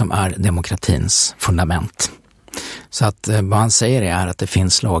grundlag som är demokratins fundament. Så att vad han säger är att det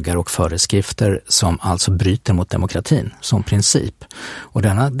finns lagar och föreskrifter som alltså bryter mot demokratin som princip. Och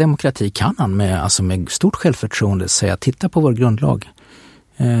denna demokrati kan han med stort självförtroende säga, titta på vår grundlag.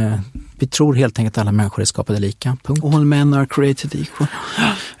 Vi tror helt enkelt att alla människor är skapade lika. Punkt. All men are created equal.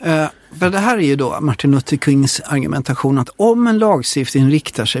 För det här är ju då Martin Luther Kings argumentation att om en lagstiftning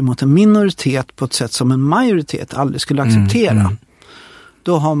riktar sig mot en minoritet på ett sätt som en majoritet aldrig skulle acceptera,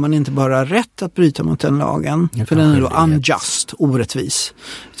 då har man inte bara rätt att bryta mot den lagen, för den är då unjust, orättvis.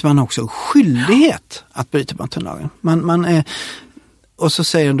 Utan man har också skyldighet att bryta mot den lagen. Man är, och så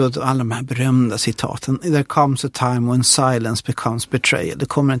säger han då alla de här berömda citaten: There comes a time when silence becomes betrayal. Det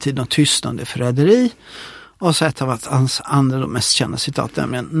kommer en tid när tystnad är förräderi. Och så ett av hans andra då mest kända citat,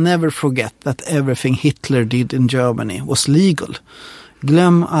 nämligen Never forget that everything Hitler did in Germany was legal.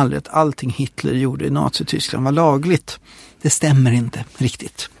 Glöm aldrig att allting Hitler gjorde i Nazityskland var lagligt. Det stämmer inte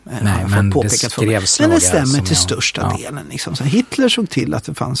riktigt. Nej, men det skrevs lagar. Men det stämmer till största delen. Liksom. Så Hitler såg till att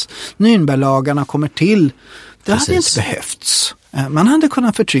det fanns Nürnberglagarna kommer till. Det hade inte behövts. Man hade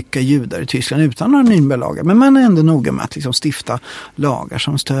kunnat förtrycka judar i Tyskland utan några Nürnberglagar, men man är ändå noga med att liksom stifta lagar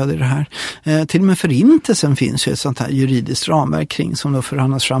som stöder det här. Till och med förintelsen finns ju ett sånt här juridiskt ramverk kring som då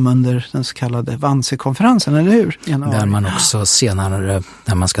förhandlas fram under den så kallade Wannsee-konferensen, eller hur? Där man också senare,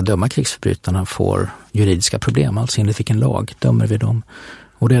 när man ska döma krigsförbrytarna, får juridiska problem. Alltså enligt vilken lag dömer vi dem?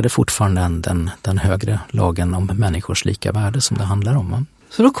 Och det är det fortfarande den högre lagen om människors lika värde som det handlar om.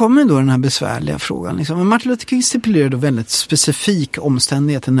 Så då kommer då den här besvärliga frågan. Liksom. Martin Luther King stipulerar då väldigt specifika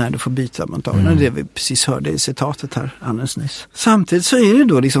omständigheter när du får byta mot lagen. Det är det vi precis hörde i citatet här alldeles nyss. Samtidigt så är det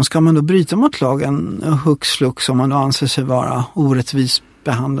då, liksom, ska man då bryta mot lagen hux flux om man då anser sig vara orättvis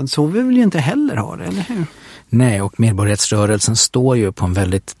behandlad, så vi vill ju inte heller ha det, eller hur? Nej, och medborgarrättsrörelsen står ju på en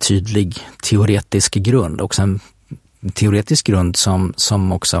väldigt tydlig teoretisk grund. Också en teoretisk grund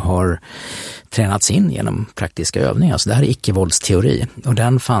som också har tränats in genom praktiska övningar. Så det här är icke-våldsteori, och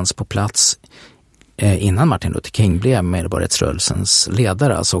den fanns på plats innan Martin Luther King blev medborgarrättsrörelsens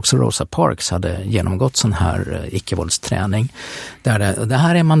ledare. Alltså också Rosa Parks hade genomgått sån här icke-våldsträning. Det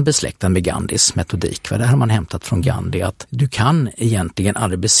här är man besläktad med Gandhis metodik. Det här har man hämtat från Gandhi, att du kan egentligen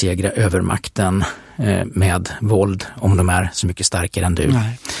aldrig besegra övermakten med våld om de är så mycket starkare än du.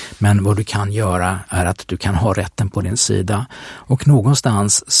 Nej. Men vad du kan göra är att du kan ha rätten på din sida. Och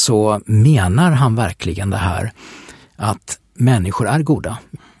någonstans så menar han verkligen det här, att människor är goda.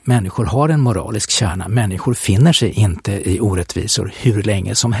 Människor har en moralisk kärna. Människor finner sig inte i orättvisor hur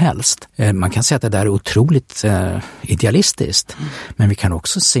länge som helst. Man kan säga att det där är otroligt idealistiskt. Men vi kan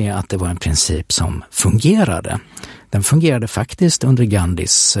också se att det var en princip som fungerade. Den fungerade faktiskt under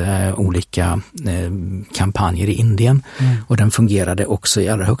Gandhis olika kampanjer i Indien. Och den fungerade också i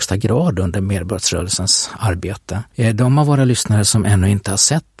allra högsta grad under medborgarrättsrörelsens arbete. De av våra lyssnare som ännu inte har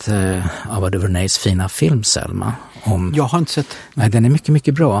sett Ava DuVernays fina film Selma. Jag har inte sett. Nej, den är mycket,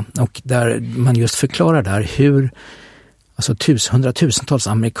 mycket bra. Och där man just förklarar där hur hundratusentals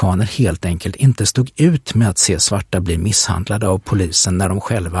amerikaner helt enkelt inte stod ut med att se svarta bli misshandlade av polisen när de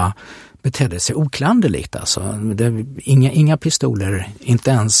själva betedde sig oklanderligt. Alltså. Inga pistoler,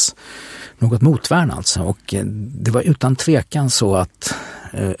 inte ens något motvärn alltså. Och det var utan tvekan så att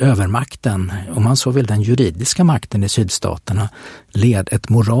övermakten, om man så vill den juridiska makten i sydstaterna, led ett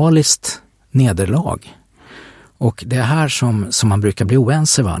moraliskt nederlag. Och det är här som man brukar bli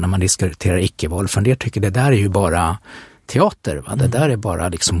oense när man diskuterar icke-våld. För en del tycker det där är ju bara teater, va? Det där är bara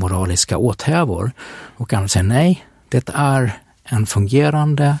liksom moraliska åthävor. Och andra säger nej, det är en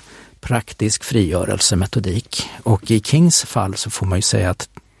fungerande praktisk frigörelsemetodik. Och i Kings fall så får man ju säga att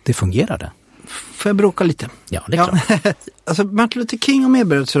det fungerade. Får jag bråka lite? Ja, det är klart. Alltså Martin Luther King och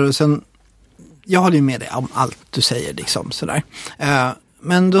medborgarrättsrörelsen, jag håller ju med dig om allt du säger liksom sådär.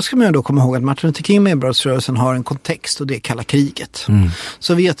 Men då ska man ju då komma ihåg att Martin Luther King och medborgarrättsrörelsen har en kontext och det är kalla kriget.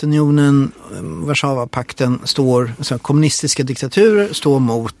 Sovjetunionen, Warszawapakten står, alltså kommunistiska diktaturer står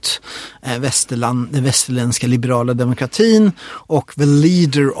mot den västerländska liberala demokratin och the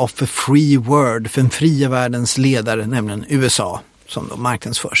leader of the free world, för den fria världens ledare, nämligen USA. Som då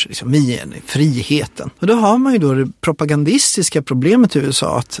marknadsförs, liksom, friheten. Och då har man ju då det propagandistiska problemet i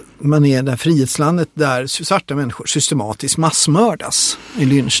USA att man är det frihetslandet där svarta människor systematiskt massmördas i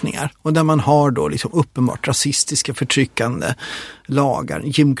lynchningar. Och där man har då liksom uppenbart rasistiska förtryckande lagar,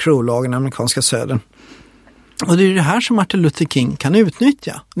 Jim Crow-lagen i amerikanska södern. Och det är det här som Martin Luther King kan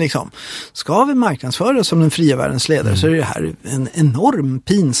utnyttja. Liksom. Ska vi marknadsföra som den fria världens ledare så är det här en enorm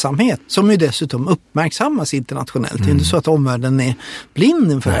pinsamhet som ju dessutom uppmärksammas internationellt. Det är inte så att omvärlden är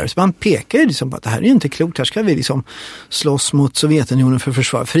blind inför det här. Så man pekar ju liksom på att det här är inte klokt. Här ska vi liksom slåss mot Sovjetunionen för att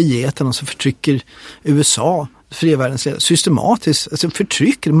försvara friheten och så förtrycker USA fria världens ledare systematiskt, alltså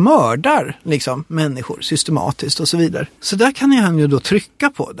förtrycker, mördar liksom människor systematiskt och så vidare. Så där kan han ju då trycka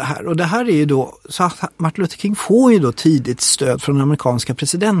på det här. Och det här är ju då, så att Martin Luther King får ju då tidigt stöd från den amerikanska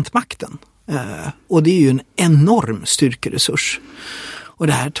presidentmakten. Och det är ju en enorm styrkeresurs. Och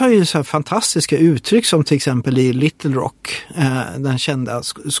det här tar ju så här fantastiska uttryck som till exempel i Little Rock, den kända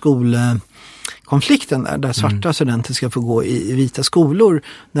skolkonflikten där svarta studenter ska få gå i vita skolor,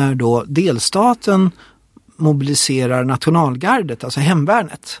 där då delstaten mobiliserar nationalgardet, alltså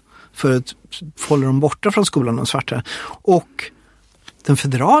hemvärnet, för att hålla dem borta från skolan, de svarta. Och den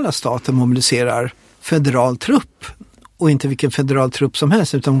federala staten mobiliserar federal trupp, och inte vilken federal trupp som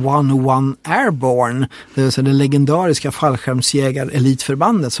helst, utan 101 Airborne, det vill säga det legendariska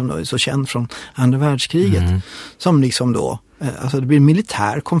fallskärmsjägar-elitförbandet som då är så känt från andra världskriget. Som liksom då, alltså det blir en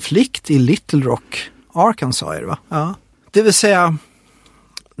militär konflikt i Little Rock, Arkansas är det, va? Ja. Det vill säga,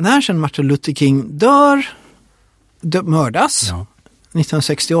 när sedan Martin Luther King mördas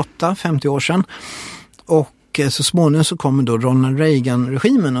 1968, 50 år sedan, och så småningom så kommer då Ronald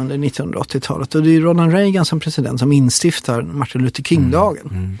Reagan-regimen under 1980-talet, och det är Ronald Reagan som president som instiftar Martin Luther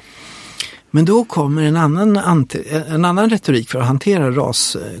King-dagen. Men då kommer en annan retorik för att hantera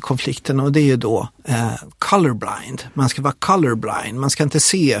raskonflikten, och det är ju då colorblind. Man ska vara colorblind, man ska inte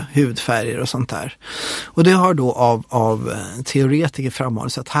se hudfärger och sånt där. Och det har då av teoretiker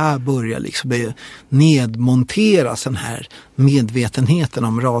framhållits att här börjar liksom nedmonteras den här medvetenheten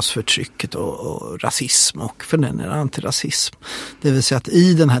om rasförtrycket och rasism, och för den är antirasism. Det vill säga att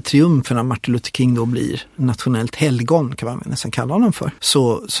i den här triumfen av Martin Luther King då blir nationellt helgon, kan man nästan kalla honom för,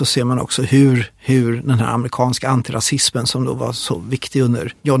 så ser man också hur den här amerikanska antirasismen som då var så viktig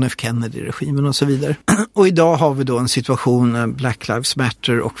under John F. Kennedy-regimen och så vidare. Och idag har vi då en situation, Black Lives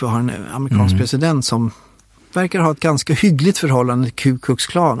Matter, och vi har en amerikansk president som verkar ha ett ganska hyggligt förhållande till Ku Klux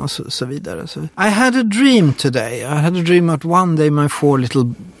Klan och så vidare. Så, I had a dream today. I had a dream that one day my 4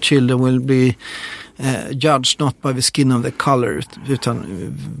 little children will be judged not by the skin of the color, utan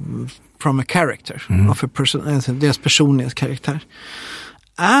from a character, of a person, alltså deras personlighetskaraktär.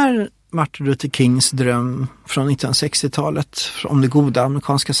 Är Martin Luther Kings dröm från 1960-talet om det goda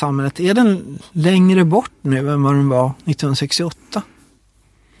amerikanska samhället, är den längre bort nu än vad den var 1968?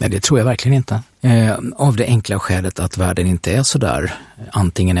 Nej, det tror jag verkligen inte. Av det enkla skälet att världen inte är så där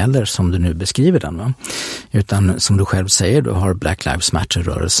antingen eller som du nu beskriver den, va? Utan som du själv säger, du har Black Lives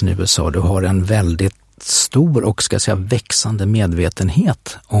Matter-rörelsen i USA, du har en väldigt stor och ska säga växande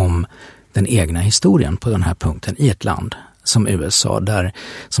medvetenhet om den egna historien på den här punkten i ett land som USA, där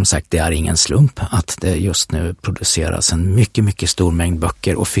som sagt det är ingen slump att det just nu produceras en mycket, mycket stor mängd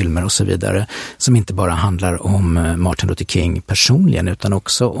böcker och filmer och så vidare som inte bara handlar om Martin Luther King personligen utan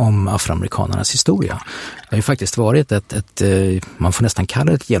också om afroamerikanernas historia. Det har ju faktiskt varit ett man får nästan kalla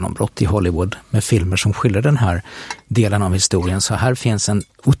det ett genombrott i Hollywood med filmer som skildrar den här delen av historien. Så här finns en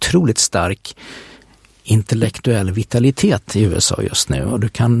otroligt stark intellektuell vitalitet i USA just nu, och du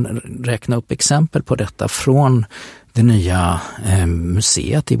kan räkna upp exempel på detta från det nya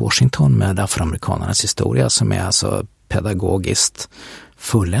museet i Washington med afroamerikanernas historia som är alltså pedagogiskt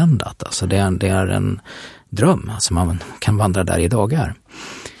fulländat. Alltså det är en dröm, alltså man kan vandra där i dagar.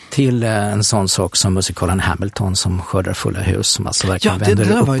 Till en sån sak som musikalen Hamilton som skördar fulla hus, som alltså verkligen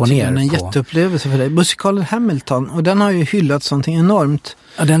vänder upp och ner. Ja, det var ju en jätteupplevelse för dig. Musikalen Hamilton, och den har ju hyllats någonting enormt.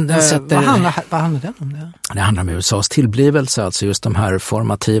 Ja, den sätter, vad handlar den om det? Det handlar om USAs tillblivelse, alltså just de här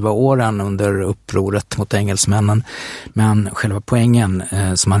formativa åren under upproret mot engelsmännen. Men själva poängen,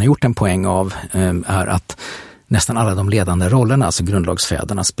 som man har gjort en poäng av, är att nästan alla de ledande rollerna, alltså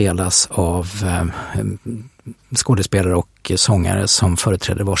grundlagsfäderna, spelas av skådespelare och sångare som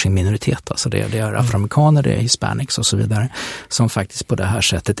företräder varsin minoritet. Alltså det är afroamerikaner, det är hispanics och så vidare, som faktiskt på det här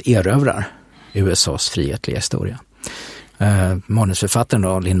sättet erövrar USAs frihetliga historia. Manusförfattaren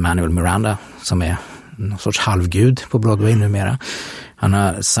då, Lin-Manuel Miranda, som är någon sorts halvgud på Broadway numera, han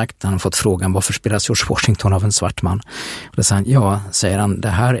har fått frågan, varför spelas George Washington av en svart man? Och då säger han, det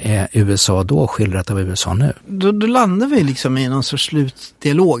här är USA då, skildrat av USA nu. Då landar vi liksom i någon sorts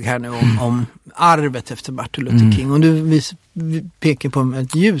slutdialog här nu om arvet efter Martin Luther King. Och vi pekar på en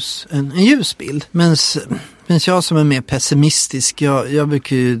ljus bild. Men jag som är mer pessimistisk, jag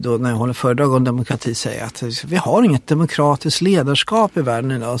brukar ju då när jag håller föredrag om demokrati säga att vi har inget demokratiskt ledarskap i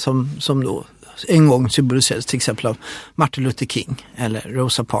världen idag som då en gång symboliserades till exempel av Martin Luther King eller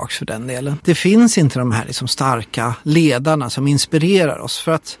Rosa Parks för den delen. Det finns inte de här liksom starka ledarna som inspirerar oss,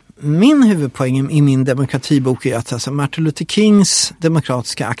 för att min huvudpoäng i min demokratibok är att alltså Martin Luther Kings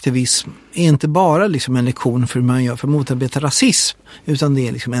demokratiska aktivism är inte bara liksom en lektion för hur man gör för att motarbeta rasism, utan det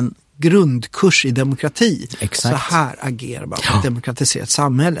är liksom en grundkurs i demokrati. Exakt. Så här agerar man för att demokratisera ett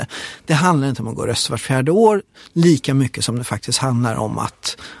samhälle. Det handlar inte om att gå röst vart 4:e år, lika mycket som det faktiskt handlar om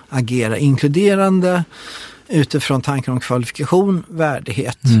att agera inkluderande utifrån tanken om kvalifikation,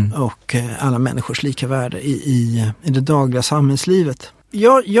 värdighet och alla människors lika värde i det dagliga samhällslivet.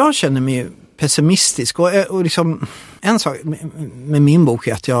 Jag känner mig pessimistisk och liksom en sak med min bok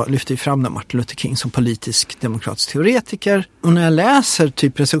är att jag lyfter fram Martin Luther King som politisk demokratisk teoretiker, och när jag läser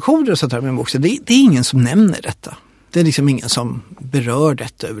typ recensioner och sånt här med min bok, så det är ingen som nämner detta. Det är liksom ingen som berör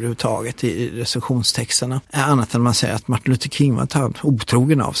detta överhuvudtaget i recensionstexterna. Annat än man säger att Martin Luther King var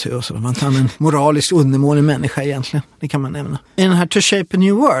otrogen av sig och så. Man tar en moraliskt undermålig människa egentligen. Det kan man nämna. I den här To Shape a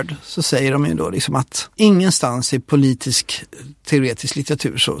New World så säger de ju då liksom att ingenstans i politisk teoretisk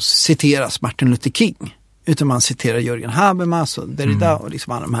litteratur så citeras Martin Luther King. Utan man citerar Jürgen Habermas och Derrida och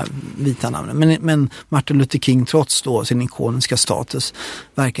liksom alla de här vita namnen. Men Martin Luther King, trots då sin ikoniska status,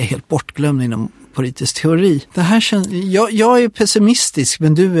 verkar helt bortglömd inom politisk teori. Det här jag är pessimistisk,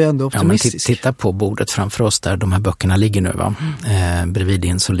 men du är ändå optimistisk. Ja, men titta på bordet framför oss där de här böckerna ligger nu. Va? Bredvid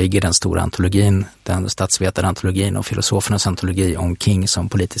in så ligger den stora antologin, den statsvetarantologin och filosofernas antologi om King som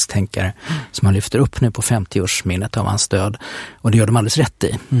politisk tänkare, som man lyfter upp nu på 50-årsminnet av hans död. Och det gör de alldeles rätt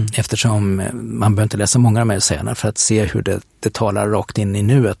i, eftersom man behöver inte läsa många av de här essäerna för att se hur det talar rakt in i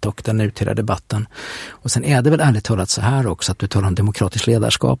nuet och den nutida debatten. Och sen är det väl ärligt talat så här också att du talar om demokratiskt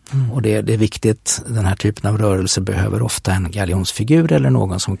ledarskap, och det är viktigt. Den här typen av rörelse behöver ofta en galjonsfigur eller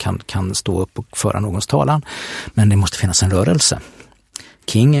någon som kan stå upp och föra någons talan, men det måste finnas en rörelse.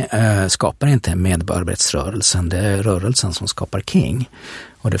 King skapar inte medborgarrättsrörelsen, det är rörelsen som skapar King.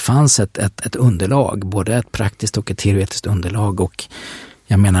 Och det fanns ett underlag, både ett praktiskt och ett teoretiskt underlag, och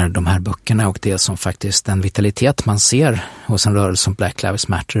jag menar de här böckerna och det som faktiskt den vitalitet man ser hos en rörelse som Black Lives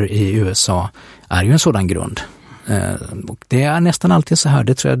Matter i USA är ju en sådan grund. Och det är nästan alltid så här,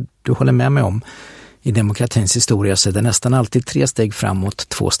 det tror jag du håller med mig om. I demokratins historia så är det nästan alltid 3 steg framåt,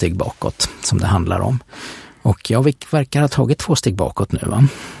 2 steg bakåt som det handlar om. Och jag verkar ha tagit 2 steg bakåt nu, va?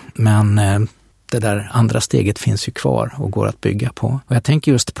 Men det där andra steget finns ju kvar och går att bygga på. Och jag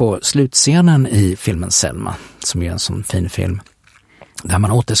tänker just på slutscenen i filmen Selma, som är en sån fin film, där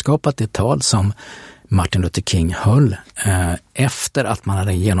man återskapat ett tal som Martin Luther King höll efter att man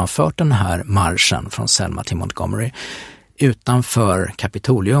hade genomfört den här marschen från Selma till Montgomery utanför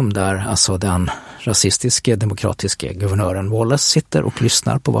Kapitolium, där alltså den rasistiska demokratiska guvernören Wallace sitter och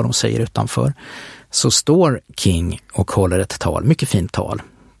lyssnar på vad de säger utanför. Så står King och håller ett tal, mycket fint tal.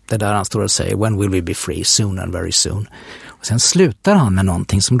 Det där han står och säger "When will we be free? Soon and very soon." Och sen slutar han med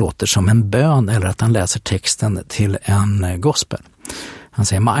någonting som låter som en bön, eller att han läser texten till en gospel. Han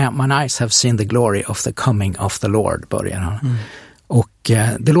säger "My eyes have seen the glory of the coming of the Lord", börjar han. Och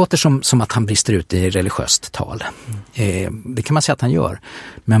det låter som att han brister ut i religiöst tal. Det kan man säga att han gör.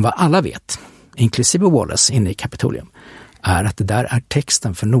 Men vad alla vet, inklusive Wallace inne i Kapitolium, är att det där är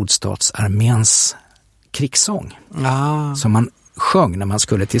texten för nordstatsarméns krigssång. Som man sjöng när man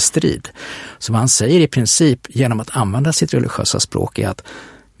skulle till strid. Så vad han säger i princip genom att använda sitt religiösa språk är att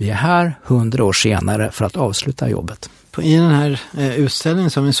vi är här 100 år senare för att avsluta jobbet. I den här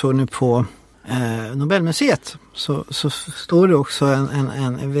utställningen som vi såg nu på Nobelmuseet så står det också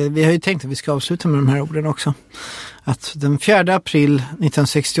vi har ju tänkt att vi ska avsluta med de här orden också. Att den 4 april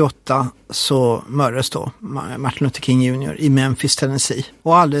 1968 så mördades då Martin Luther King Jr. i Memphis, Tennessee.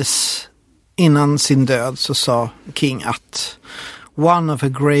 Och alldeles innan sin död så sa King att one of a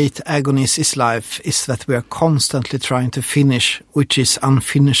great agonies is life is that we are constantly trying to finish which is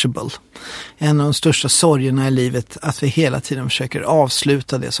unfinishable. En av de största sorgerna i livet att vi hela tiden försöker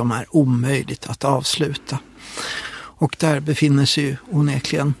avsluta det som är omöjligt att avsluta. Och där befinner sig ju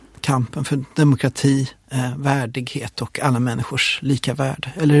onekligen kampen för demokrati, värdighet och alla människors lika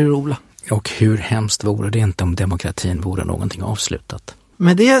värde. Eller hur, Ola? Och hur hemskt vore det inte om demokratin vore någonting avslutat?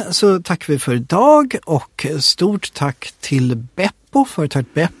 Med det så tackar vi för idag och stort tack till Beppo,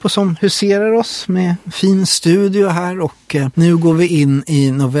 företaget Beppo som huserar oss med fin studio här, och nu går vi in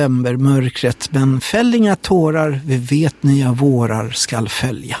i novembermörkret, men fäll inga tårar, vi vet nya vårar skall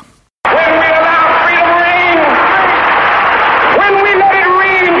följa.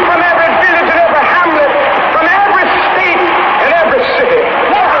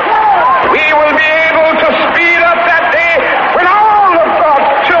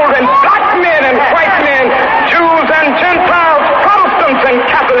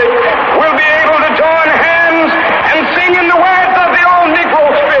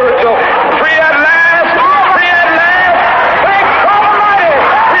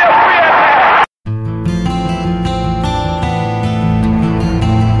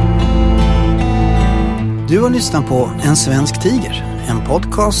 Du har lyssnat på En svensk tiger, en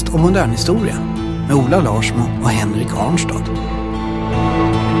podcast om modern historia med Ola Larsmo och Henrik Arnstad.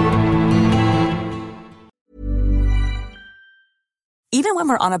 Even when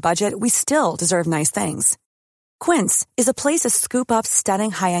we're on a budget, we still deserve nice things. Quince is a place to scoop up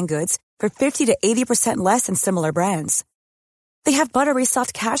stunning high-end goods for 50 to 80% less than similar brands. They have buttery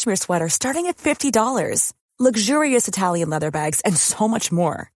soft cashmere sweaters starting at $50, luxurious Italian leather bags, and so much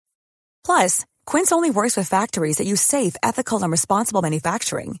more. Plus, Quince only works with factories that use safe, ethical, and responsible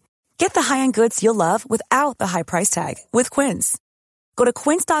manufacturing. Get the high-end goods you'll love without the high price tag with Quince. Go to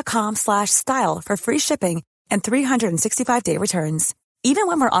quince.com/style for free shipping and 365-day returns. Even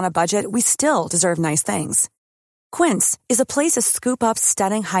when we're on a budget, we still deserve nice things. Quince is a place to scoop up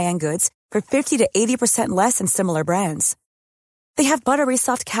stunning high-end goods for 50 to 80% less than similar brands. They have buttery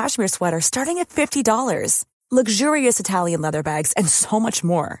soft cashmere sweaters starting at $50, luxurious Italian leather bags, and so much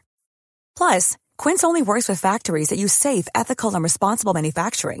more. Plus, Quince only works with factories that use safe, ethical, and responsible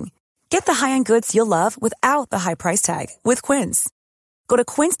manufacturing. Get the high-end goods you'll love without the high price tag with Quince. Go to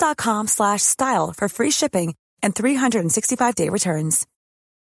quince.com/style for free shipping and 365-day returns.